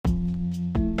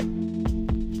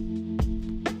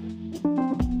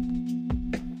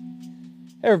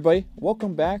Hey everybody,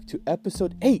 welcome back to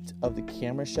episode 8 of the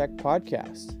Camera Shack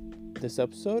podcast. This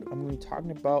episode, I'm going to be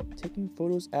talking about taking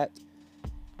photos at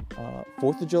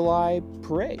 4th of July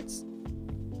parades.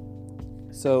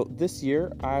 So this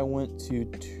year, I went to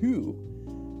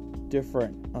 2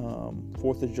 different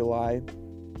 4th of July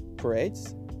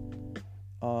parades.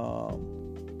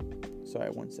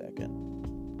 Sorry, one second.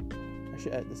 I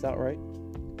should edit this out, right?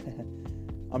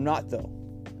 I'm not, though.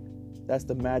 That's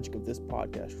the magic of this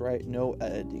podcast, right? No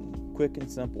editing. Quick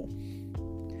and simple.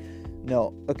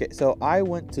 No. Okay, so I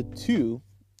went to 2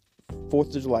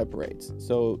 4th of July parades.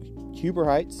 So Huber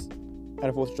Heights had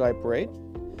a 4th of July parade,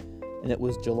 and it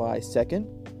was July 2nd.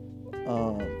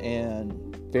 And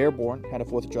Fairborn had a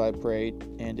 4th of July parade,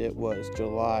 and it was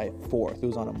July 4th. It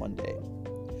was on a Monday.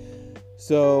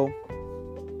 So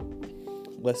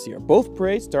let's see here. Both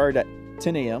parades started at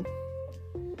 10 a.m.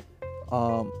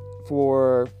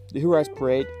 For the Huber Heights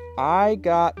parade, I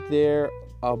got there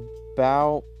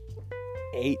about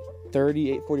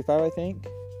 8:30, 8:45, I think.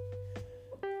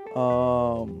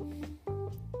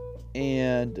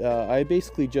 And I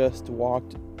basically just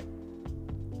walked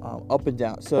up and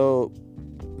down. So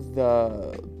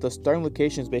the starting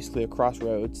location is basically a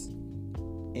crossroads,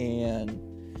 and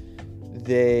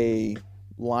they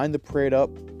lined the parade up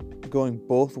going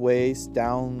both ways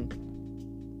down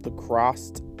the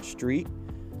crossed street,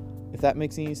 if that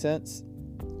makes any sense.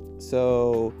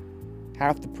 So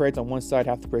half the parade's on one side,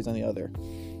 half the parade's on the other,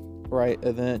 right?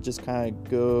 And then it just kind of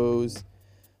goes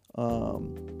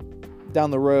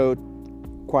down the road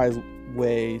quite a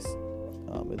ways,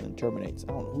 and then terminates.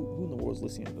 I don't know who in the world is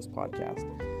listening to this podcast.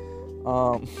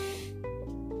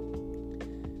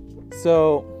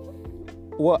 So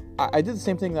what I did the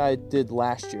same thing that I did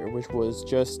last year, which was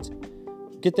just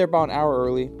get there about an hour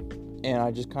early, and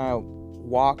I just kind of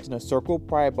walked in a circle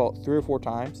probably about 3 or 4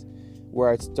 times,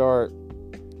 where I'd start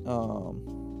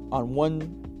on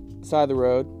one side of the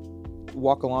road,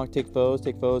 walk along, take photos,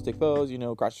 across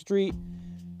the street,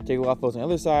 take a lot of photos on the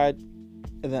other side,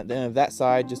 and then at the end of that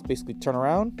side, just basically turn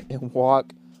around and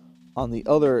walk on the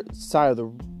other side of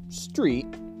the street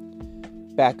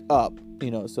back up,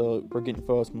 so we're getting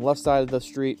photos from the left side of the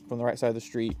street, from the right side of the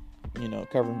street,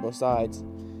 covering both sides,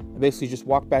 and basically just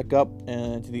walk back up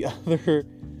and to the other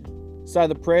side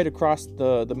of the parade across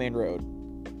the main road,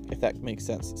 if that makes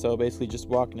sense. So basically just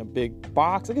walk in a big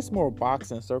box. I guess more a box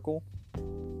than a circle.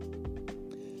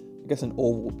 I guess an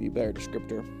oval would be a better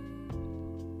descriptor.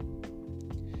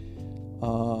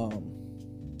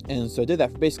 And so I did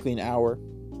that for basically an hour,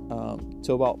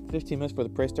 till about 15 minutes before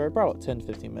the parade started, probably about 10 to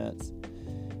 15 minutes,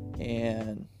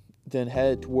 and then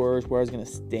headed towards where I was going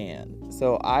to stand.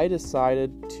 So I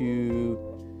decided to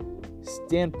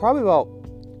stand probably about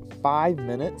 5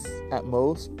 minutes at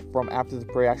most from after the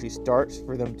parade actually starts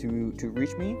for them to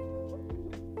reach me,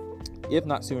 if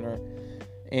not sooner.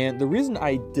 And the reason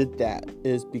I did that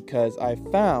is because I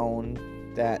found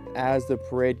that as the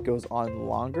parade goes on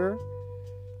longer,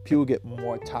 people get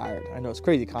more tired. I know it's a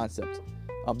crazy concept.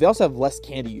 They also have less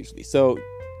candy usually. So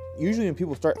usually when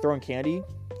people start throwing candy,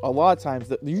 a lot of times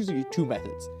there's usually 2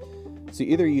 methods. So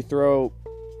either you throw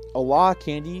a lot of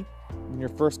candy when you're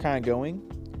first kind of going,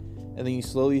 and then you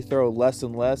slowly throw less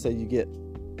and less as you get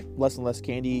less and less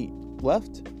candy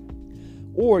left.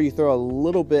 Or you throw a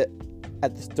little bit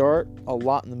at the start, a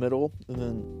lot in the middle, and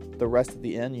then the rest at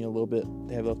the end, a little bit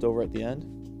they have left over at the end.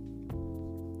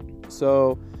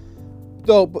 So,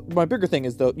 but my bigger thing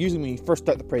is, though, usually when you first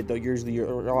start the parade, though, usually you're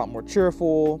a lot more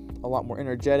cheerful, a lot more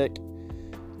energetic,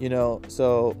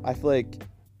 so I feel like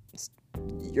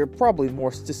you're probably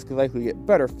more statistically likely to get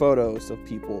better photos of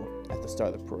people at the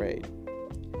start of the parade.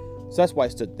 So that's why I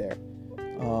stood there.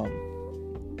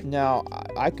 Now,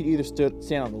 I could either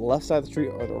stand on the left side of the street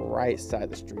or the right side of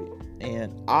the street.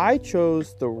 And I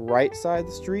chose the right side of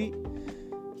the street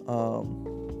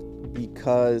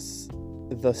because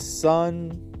the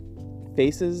sun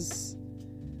faces...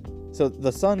 So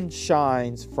the sun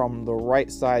shines from the right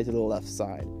side to the left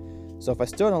side. So if I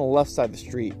stood on the left side of the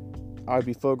street, I would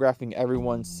be photographing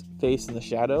everyone's face in the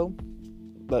shadow.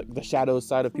 The shadow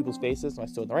side of people's faces. When I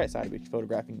stood on the right side, I'd be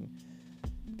photographing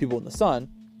people in the sun.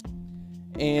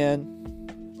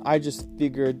 And I just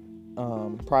figured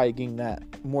probably getting that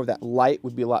more of that light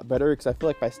would be a lot better, because I feel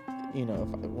like when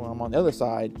I'm on the other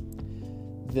side,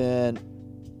 then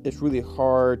it's really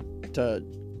hard to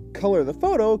color the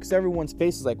photo because everyone's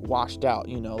face is like washed out,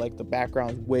 like the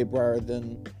background is way brighter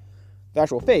than the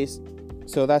actual face.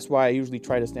 So that's why I usually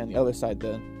try to stand on the other side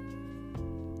then.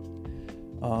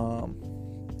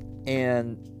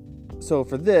 And so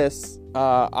for this,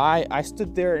 I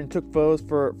stood there and took photos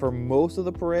for most of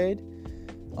the parade.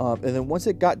 And then once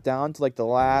it got down to like the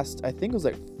last, I think it was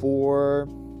like 4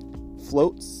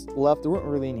 floats left. There weren't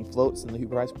really any floats in the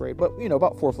Huber Heights Parade, but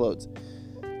about 4 floats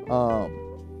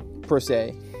per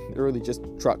se. They're really just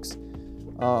trucks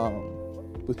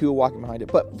with people walking behind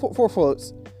it. But 4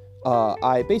 floats,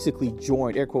 I basically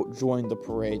air quote, joined the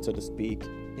parade, so to speak.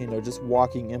 Just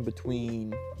walking in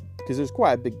between, because there's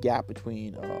quite a big gap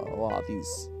between a lot of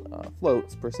these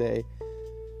floats per se.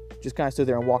 Just kind of stood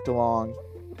there and walked along.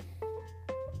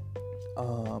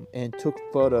 And took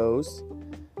photos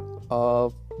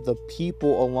of the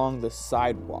people along the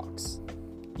sidewalks,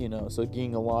 so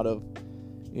getting a lot of,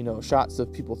 shots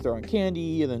of people throwing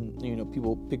candy, and then,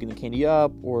 people picking the candy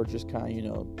up, or just kind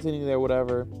of, sitting there,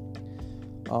 whatever.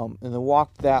 And then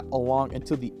walked that along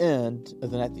until the end,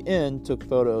 and then at the end took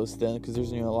photos then, because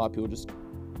there's, a lot of people just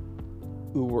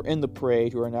who were in the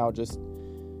parade who are now just,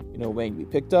 waiting to be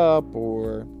picked up,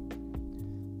 or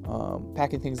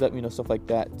packing things up, stuff like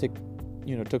that. Took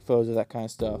photos of that kind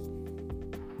of stuff.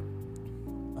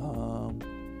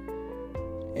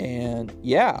 And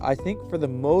yeah, I think for the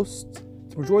majority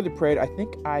of the parade, I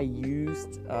think I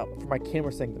used, for my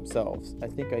camera sync themselves, I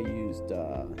think I used,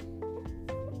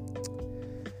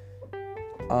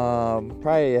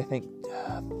 probably, I think,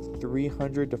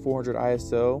 300 to 400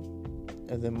 ISO.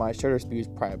 And then my shutter speed is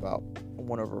probably about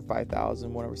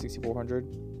 1/5000, 1/6400.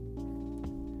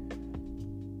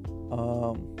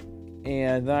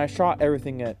 And then I shot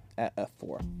everything at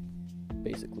f4,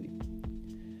 basically.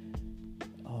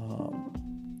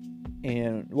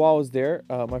 And while I was there,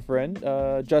 my friend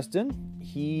Justin,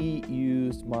 he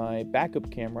used my backup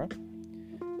camera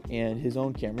and his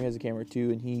own camera. He has a camera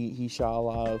too, and he shot a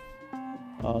lot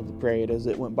of the parade as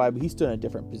it went by, but he stood in a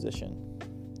different position.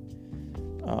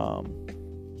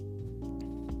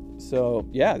 So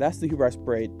yeah, that's the Huber Heights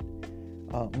Parade.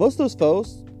 Most of those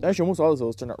photos, actually almost all of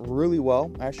those turned out really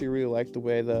well. I actually really liked the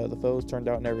way the photos turned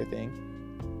out and everything.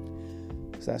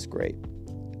 So that's great.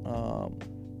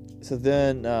 So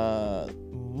then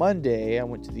Monday I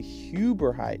went to the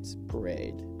Huber Heights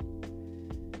Parade.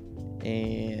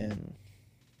 And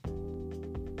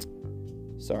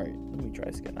sorry, let me try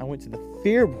this again. I went to the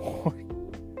Fairborn.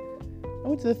 I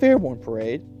went to the Fairborn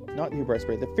Parade, not the Huber Heights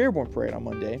Parade, the Fairborn Parade on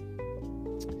Monday.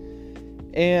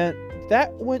 And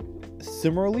that went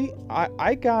similarly.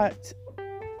 I got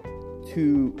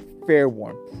to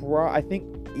Fairborn, I think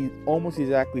almost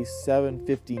exactly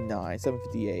 7:59,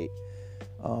 7:58,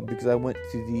 because I went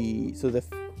to the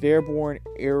Fairborn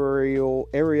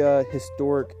Area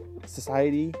Historic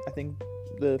Society, I think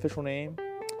the official name.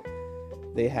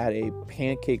 They had a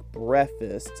pancake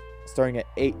breakfast starting at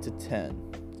 8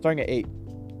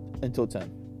 until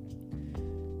 10.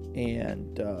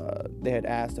 And they had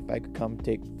asked if I could come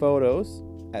take photos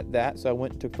at that, so I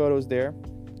went and took photos there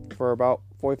for about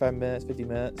 45 minutes, 50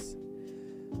 minutes.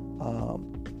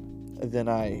 And then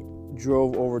I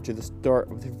drove over to the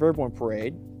start of the Fairborn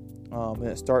Parade, and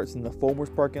it starts in the Fulmer's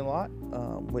parking lot,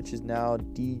 which is now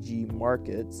DG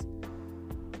Markets.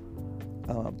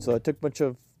 So I took a bunch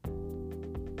of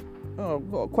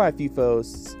quite a few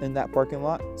photos in that parking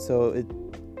lot. So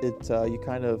you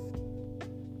kind of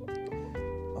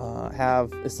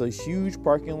it's a huge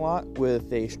parking lot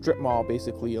with a strip mall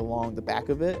basically along the back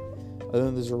of it, and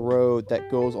then there's a road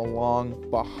that goes along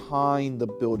behind the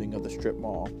building of the strip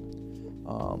mall,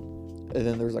 and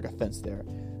then there's like a fence there.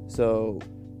 So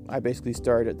I basically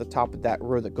started at the top of that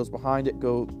road that goes behind it,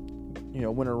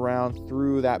 went around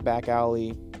through that back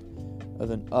alley, and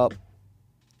then up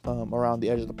around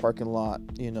the edge of the parking lot,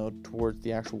 towards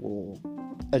the actual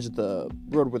edge of the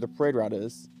road where the parade route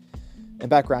is. In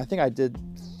background, I think I did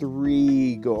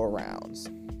 3 go-arounds,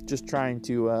 just trying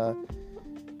to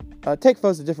take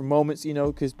photos at different moments,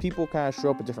 because people kind of show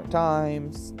up at different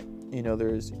times.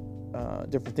 There's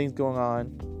different things going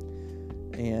on,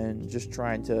 and just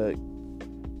trying to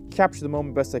capture the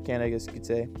moment best I can, I guess you could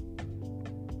say.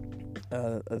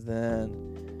 Then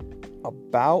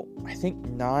about, I think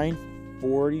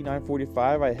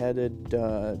 9:45, I headed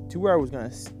to where I was going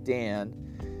to stand.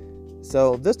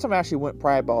 So this time I actually went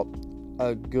probably about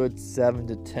a good 7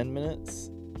 to 10 minutes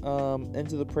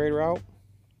into the parade route.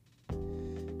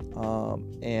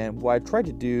 And what I tried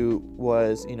to do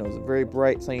was, it was a very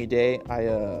bright sunny day. I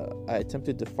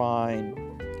attempted to find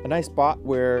a nice spot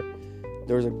where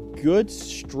there was a good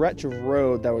stretch of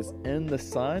road that was in the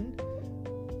sun.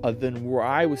 Then where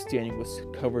I was standing was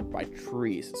covered by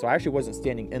trees. So I actually wasn't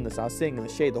standing in the sun. I was sitting in the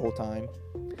shade the whole time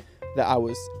that I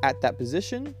was at that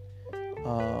position.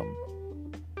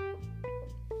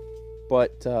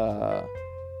 But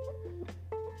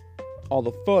all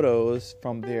the photos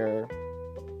from there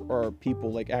are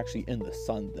people like actually in the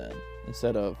sun then,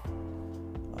 instead of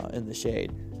in the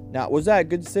shade. Now, was that a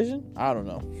good decision? I don't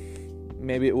know.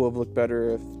 Maybe it would have looked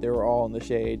better if they were all in the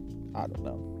shade. I don't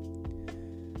know.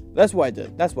 That's what I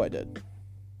did.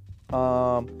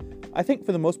 I think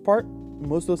for the most part,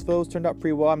 most of those photos turned out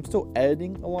pretty well. I'm still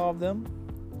editing a lot of them.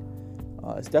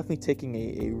 It's definitely taking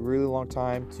a really long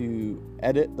time to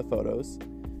edit the photos.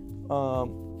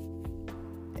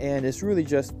 And it's really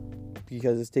just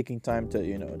because it's taking time to,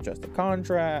 adjust the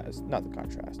contrast, not the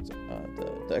contrast,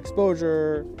 the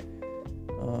exposure,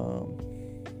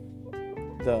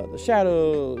 the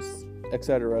shadows,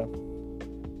 etc.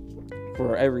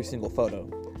 for every single photo.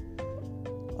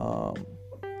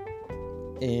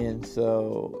 And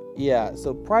so, yeah,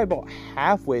 so probably about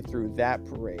halfway through that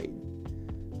parade,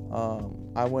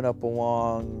 I went up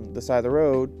along the side of the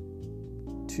road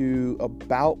to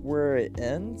about where it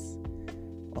ends,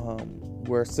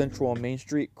 where Central and Main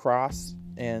Street cross,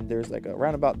 and there's like a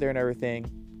roundabout there and everything.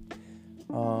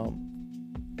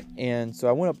 And so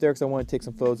I went up there because I wanted to take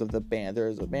some photos of the band.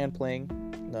 There's a band playing,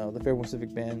 the Fairborn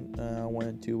Civic Band. I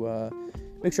wanted to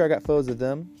make sure I got photos of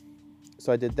them.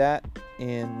 So I did that,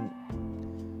 and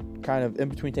kind of in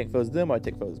between taking photos of them, I'd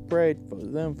take photos of the parade, photos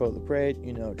of them, photos of the parade,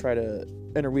 try to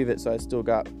interweave it so I still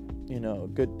got, a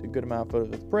good amount of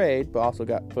photos of the parade, but also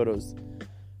got photos,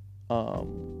 a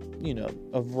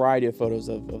variety of photos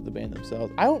of the band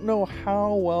themselves. I don't know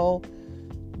how well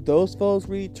those photos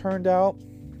really turned out.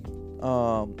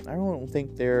 I don't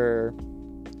think they're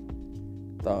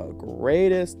the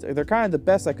greatest. They're kind of the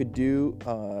best I could do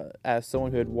as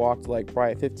someone who had walked like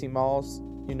probably 15 miles,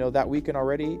 that weekend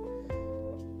already.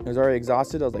 I was already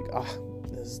exhausted. I was like,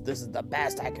 this is the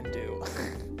best I can do.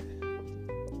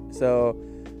 So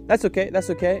that's okay.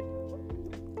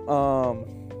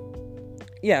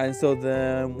 Yeah, and so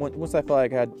then once I felt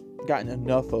like I had gotten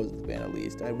enough photos of the band, at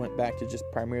least, I went back to just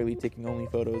primarily taking only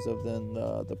photos of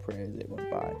the parade as they went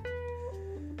by.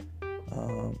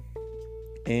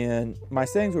 And my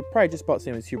settings were probably just about the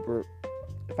same as Hubert.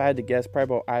 If I had to guess,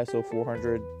 probably about ISO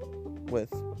 400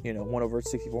 with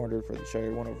 1/6400 for the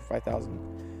shutter, 1/5000.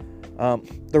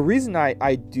 The reason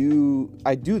I do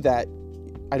that,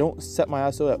 I don't set my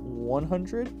ISO at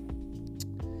 100,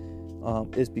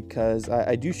 is because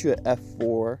I do shoot at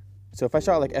f4. So if I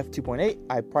shot like f2.8,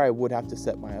 I probably would have to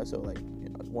set my ISO like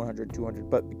 100, 200.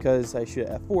 But because I shoot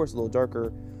at f4, it's a little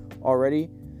darker already.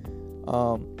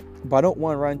 But I don't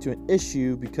want to run into an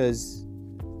issue because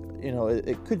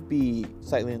it could be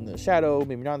slightly in the shadow,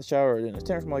 maybe not in the shadow, or in a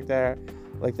tent or something like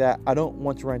that. I don't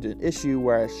want to run into an issue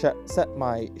where I set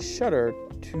my shutter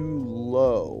too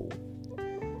low.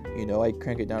 I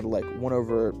crank it down to like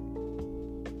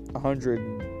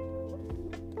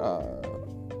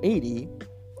 1/180.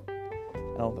 I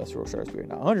don't know if that's real shutter speed or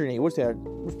not. 180. Which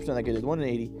percent I get is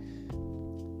 180,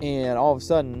 and all of a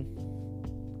sudden,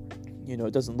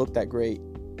 it doesn't look that great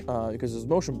because there's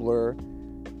motion blur.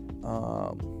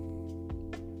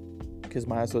 Because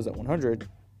my ISO is at 100.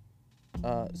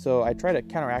 So I try to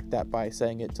counteract that by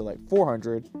setting it to like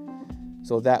 400.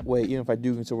 So that way, even if I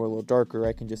do consider a little darker,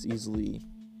 I can just easily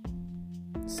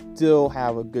still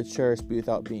have a good shutter speed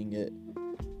without being at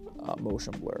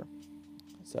motion blur.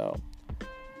 So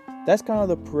that's kind of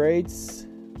the parades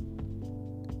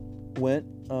went.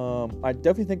 I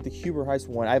definitely think the Huber Heist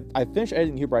one, I finished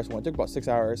editing the Huber Heist one. It took about 6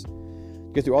 hours to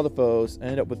get through all the photos. I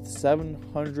ended up with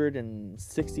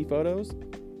 760 photos.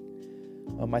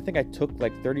 I think I took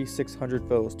like 3,600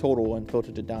 photos total and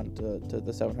filtered it down to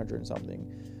the 700 and something.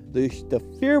 The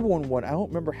Fairborn one, I don't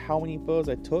remember how many photos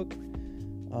I took,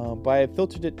 but I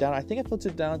filtered it down. I think I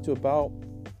filtered it down to about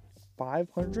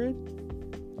 500.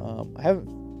 I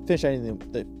haven't finished anything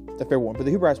the Fairborn one, but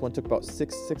the Huber Heist one took about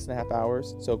six and a half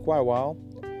hours, so quite a while.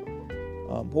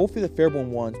 Hopefully the Fairborn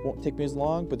ones won't take me as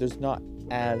long, but there's not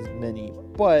as many.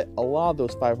 But a lot of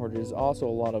those 500 is also a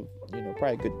lot of,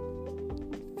 probably a good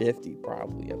 50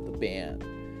 probably of the band.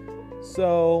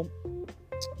 So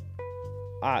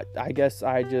I guess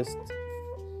I just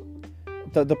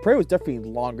the parade was definitely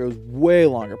longer. It was way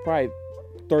longer, probably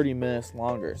 30 minutes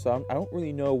longer. So I don't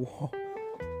really know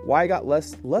why I got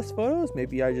less photos.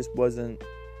 Maybe I just wasn't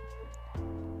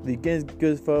the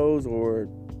good photos, or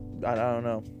I don't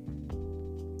know.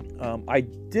 I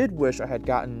did wish I had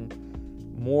gotten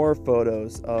more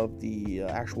photos of the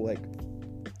actual like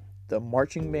the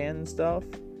marching band and stuff.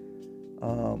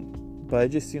 But it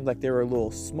just seemed like they were a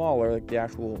little smaller, like the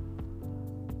actual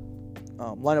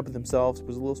lineup of themselves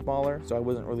was a little smaller, so I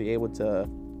wasn't really able to,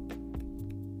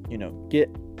 get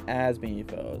as many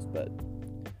photos. But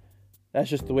that's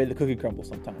just the way the cookie crumbles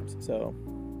sometimes. So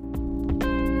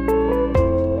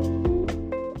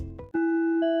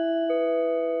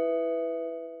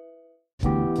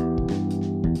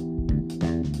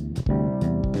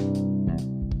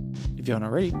If you haven't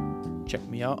already, check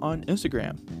me out on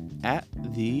Instagram at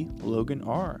the Logan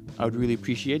R. I would really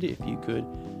appreciate it if you could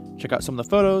check out some of the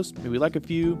photos, maybe like a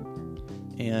few,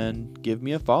 and give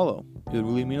me a follow. It would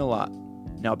really mean a lot.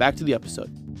 Now back to the episode.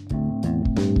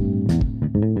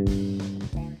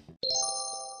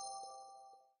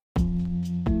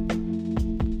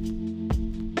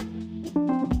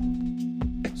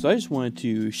 So I just wanted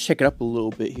to shake it up a little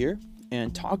bit here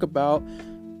and talk about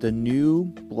the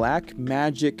new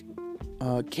Blackmagic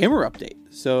camera update.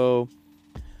 So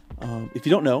if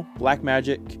you don't know,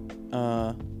 Blackmagic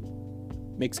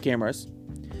makes cameras,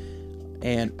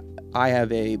 and I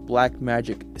have a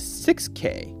Blackmagic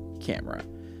 6K camera,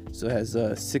 so it has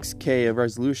a 6K of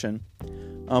resolution.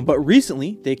 But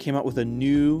recently they came out with a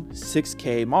new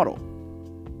 6K model,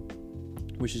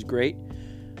 which is great.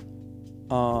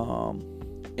 And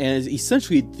is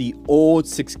essentially the old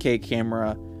 6K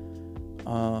camera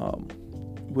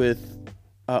with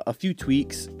a few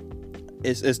tweaks.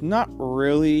 It's not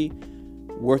really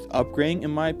worth upgrading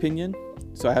in my opinion.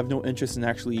 So I have no interest in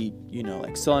actually,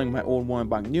 like selling my old one,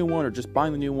 buying a new one, or just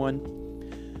buying the new one.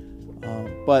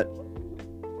 But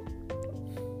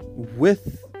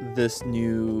with this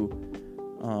new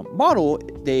model,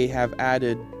 they have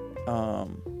added a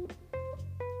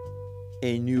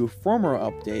new firmware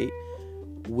update,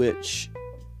 which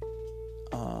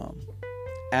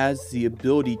has the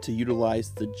ability to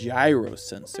utilize the gyro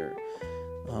sensor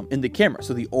in the camera.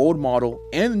 So the old model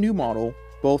and the new model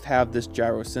both have this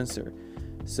gyro sensor.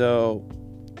 So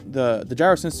the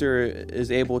gyro sensor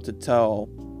is able to tell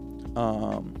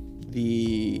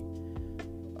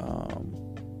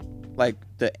like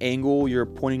the angle you're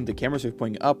pointing the camera, so if you're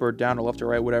pointing up or down or left or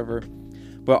right, whatever.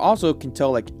 But also can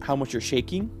tell like how much you're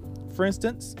shaking, for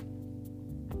instance,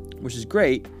 which is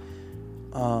great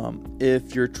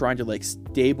if you're trying to like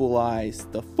stabilize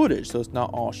the footage so it's not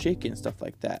all shaky and stuff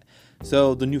like that.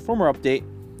 So the new firmware update,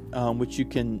 which you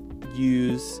can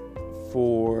use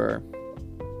for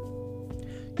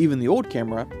even the old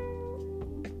camera,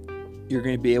 you're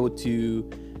going to be able to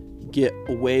get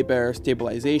a way better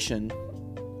stabilization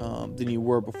than you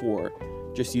were before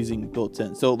just using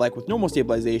built-in. So like with normal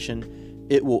stabilization,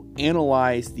 it will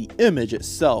analyze the image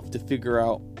itself to figure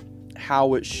out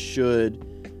how it should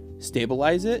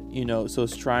stabilize it, so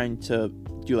it's trying to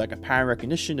do like a pattern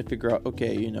recognition to figure out,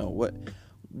 okay,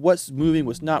 what's moving,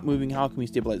 what's not moving, how can we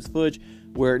stabilize the footage,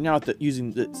 where now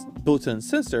using the built-in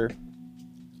sensor,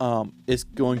 it's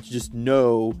going to just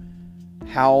know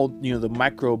how, the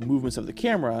micro movements of the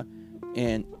camera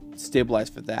and stabilize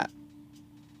for that.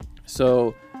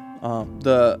 So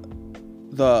the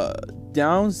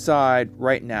downside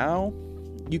right now,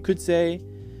 you could say,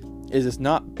 is it's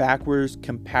not backwards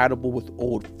compatible with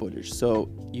old footage. So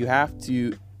you have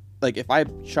to, like, if I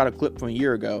shot a clip from a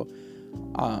year ago,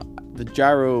 that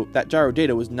gyro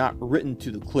data was not written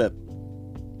to the clip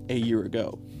a year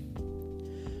ago.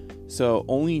 So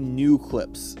only new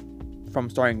clips from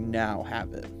starting now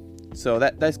have it. So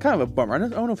that's kind of a bummer. I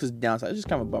don't know if it's a downside. It's just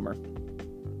kind of a bummer.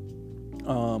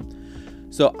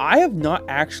 So I have not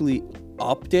actually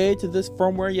updated to this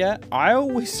firmware yet. I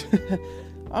always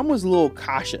I'm always a little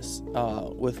cautious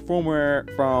with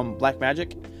firmware from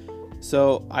Blackmagic.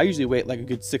 So I usually wait like a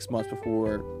good 6 months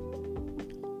before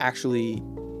actually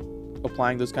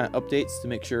applying those kind of updates to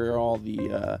make sure all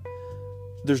the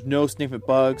there's no snippet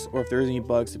bugs, or if there's any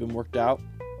bugs have been worked out.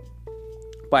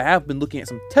 But I have been looking at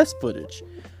some test footage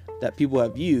that people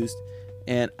have used,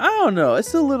 and I don't know,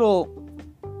 it's a little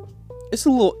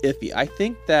iffy. I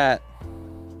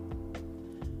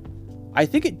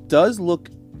think it does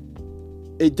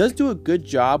do a good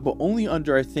job, but only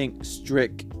under, I think,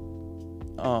 strict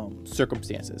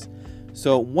circumstances.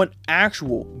 So one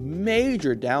actual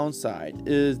major downside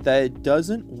is that it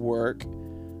doesn't work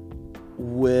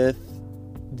with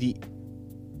the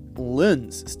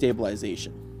lens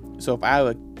stabilization. So if I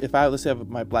let's say I have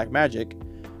my Blackmagic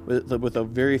with a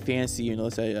very fancy,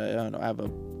 let's say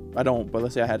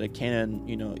let's say I had a Canon,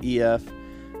 EF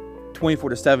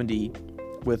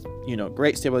 24-70 with,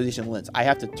 great stabilization lens. I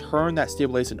have to turn that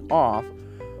stabilization off,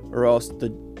 or else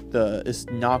it's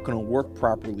not going to work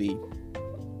properly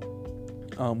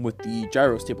with the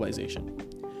gyro stabilization.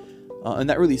 And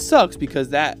that really sucks, because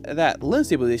that lens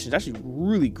stabilization is actually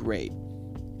really great.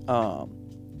 And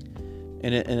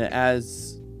it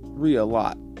adds really a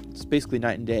lot. It's basically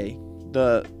night and day.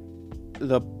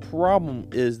 The problem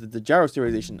is that the gyro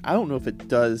stabilization, I don't know if it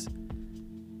does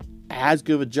as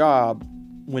good of a job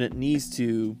when it needs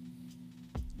to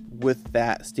with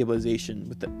that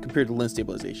stabilization compared to lens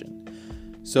stabilization.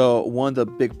 So one of the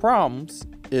big problems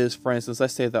is, for instance,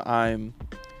 let's say that I'm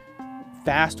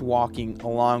fast walking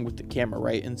along with the camera,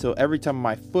 right? And so every time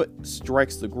my foot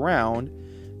strikes the ground,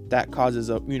 that causes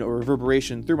a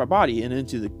reverberation through my body and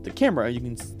into the camera.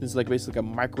 It's like basically a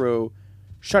micro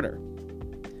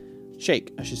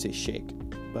shake, I should say shake,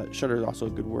 but shutter is also a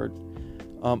good word.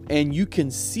 And you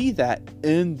can see that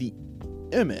in the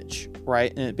image,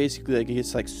 right? And it basically like it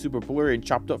gets like super blurry and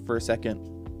chopped up for a second.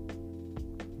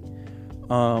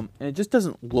 And it just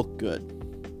doesn't look good,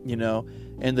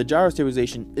 and the gyro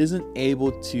stabilization isn't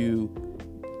able to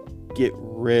get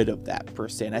rid of that per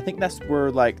se. And I think that's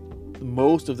where like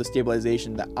most of the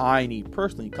stabilization that I need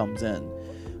personally comes in,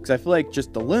 because I feel like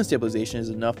just the lens stabilization is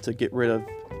enough to get rid of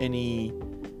any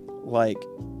like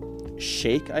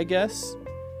shake, I guess.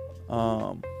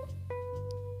 So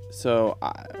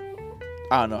I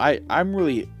don't know. I'm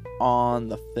really on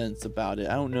the fence about it.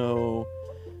 I don't know.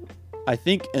 I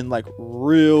think in like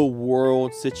real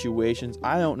world situations,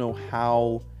 I don't know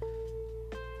how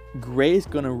great it's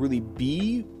gonna really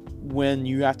be when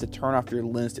you have to turn off your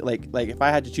lens. Like if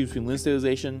I had to choose between lens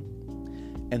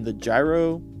stabilization and the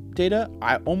gyro data,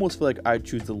 I almost feel like I'd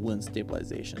choose the lens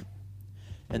stabilization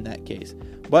in that case.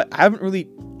 But I haven't really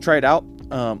tried it out.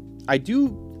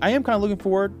 I am kind of looking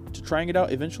forward to trying it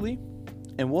out eventually,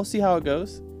 and we'll see how it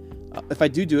goes. If I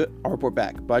do it, I'll report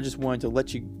back. But I just wanted to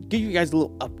give you guys a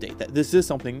little update that this is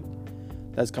something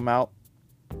that's come out.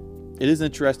 It is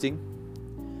interesting,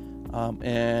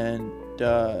 and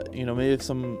maybe if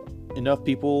enough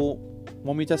people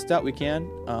want me to test it out, we can.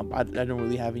 I don't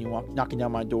really have anyone knocking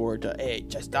down my door to, hey,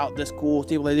 test out this cool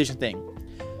stabilization thing.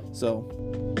 So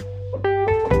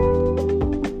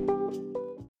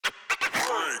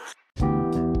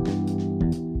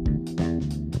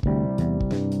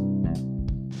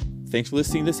thanks for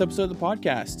listening to this episode of the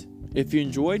podcast. If you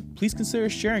enjoyed, please consider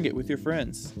sharing it with your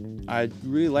friends. I'd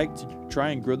really like to try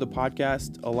and grow the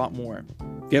podcast a lot more.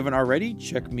 If you haven't already,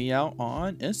 check me out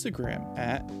on Instagram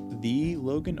at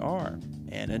 @TheLoganR.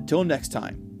 And until next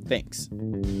time, thanks.